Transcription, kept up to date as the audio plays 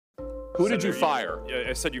Who did you fire?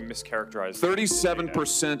 I said you mischaracterized.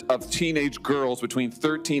 37% of teenage girls between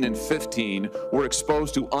 13 and 15 were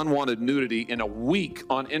exposed to unwanted nudity in a week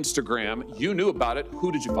on Instagram. You knew about it.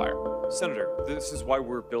 Who did you fire? Senator, this is why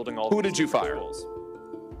we're building all. Who did you fire? Tools.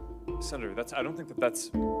 Senator, I don't think that's.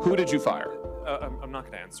 Who did you fire? I'm not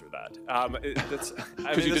going to answer that.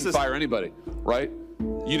 Because you didn't fire anybody, right?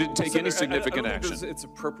 You didn't take any significant action. It's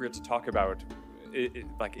appropriate to talk about.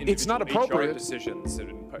 It's not appropriate. HR decisions.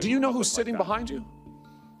 Do you know who's sitting behind you?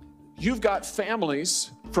 You've got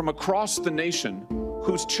families from across the nation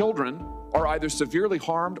whose children are either severely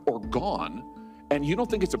harmed or gone, and you don't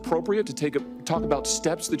think it's appropriate to talk about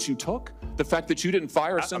steps that you took? The fact that you didn't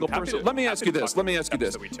fire a single person? Let me ask you this.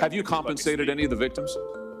 Have you compensated any of the victims?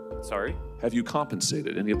 Sorry? Have you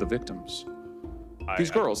compensated any of the victims?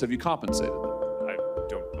 These girls, have you compensated them? I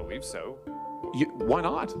don't believe so. Why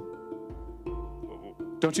not?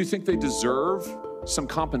 Don't you think they deserve some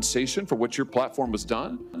compensation for what your platform has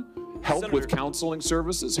done? Help Senator, with counseling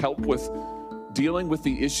services, help with dealing with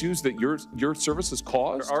the issues that your services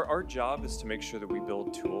caused? Our job is to make sure that we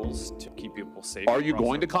build tools to keep people safe. Are you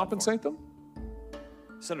going to compensate them?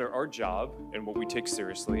 Senator, our job and what we take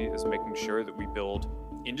seriously is making sure that we build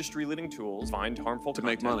industry-leading tools, find harmful to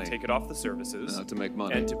content, make money, take it off the services, to make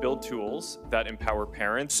money, and to build tools that empower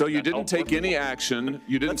parents. So you didn't take any action.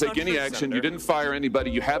 You didn't take any action. You didn't fire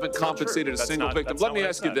anybody. You haven't compensated a single victim. Let me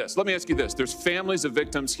ask you this. Let me ask you this. There's families of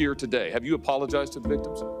victims here today. Have you apologized to the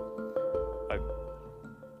victims?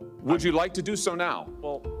 Would you like to do so now?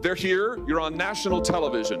 Well, they're here. You're on national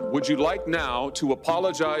television. Would you like now to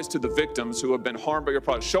apologize to the victims who have been harmed by your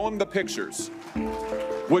product? Show them the pictures.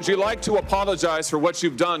 Would you like to apologize for what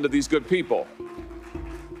you've done to these good people?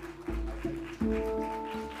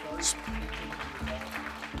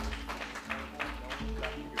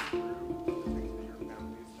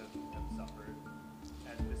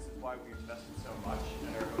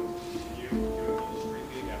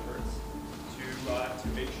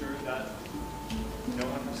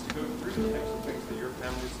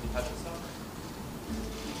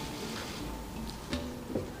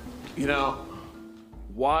 You know,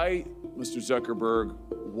 why, Mr. Zuckerberg,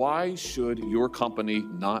 why should your company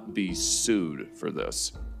not be sued for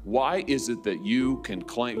this? Why is it that you can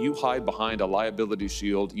claim, you hide behind a liability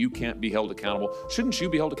shield, you can't be held accountable? Shouldn't you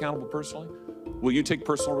be held accountable personally? Will you take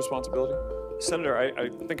personal responsibility? Senator, I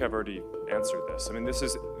think I've already answered this. I mean, these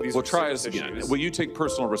well, try this again. Will you take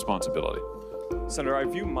personal responsibility? Senator, I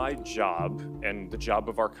view my job and the job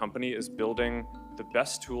of our company as building the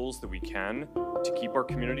best tools that we can to keep our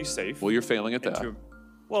community safe. Well, you're failing at that.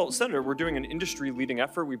 Well, Senator, we're doing an industry-leading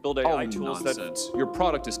effort. We build AI tools nonsense. Your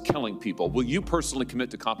product is killing people. Will you personally commit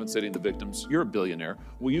to compensating the victims? You're a billionaire.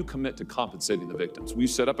 Will you commit to compensating the victims? Will you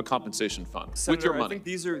set up a compensation fund Senator, with your money? I think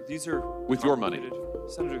these are with your money.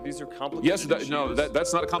 Senator, these are complicated Yes, no,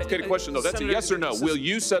 that's not a complicated question, though. That's Senator, a yes or no. Will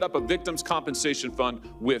you set up a victims compensation fund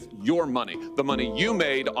with your money, the money you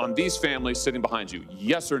made on these families sitting behind you?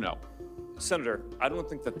 Yes or no? Senator, I don't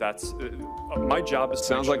think that's my job is to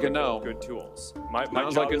Sounds like a no. Good tools. My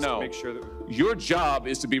Sounds job like a is no. to make sure that your job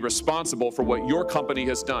is to be responsible for what your company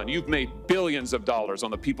has done. You've made billions of dollars on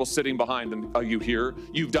the people sitting behind them. Are you here?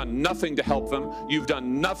 You've done nothing to help them. You've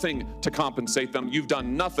done nothing to compensate them. You've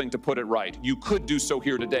done nothing to put it right. You could do so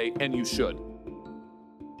here today, and you should.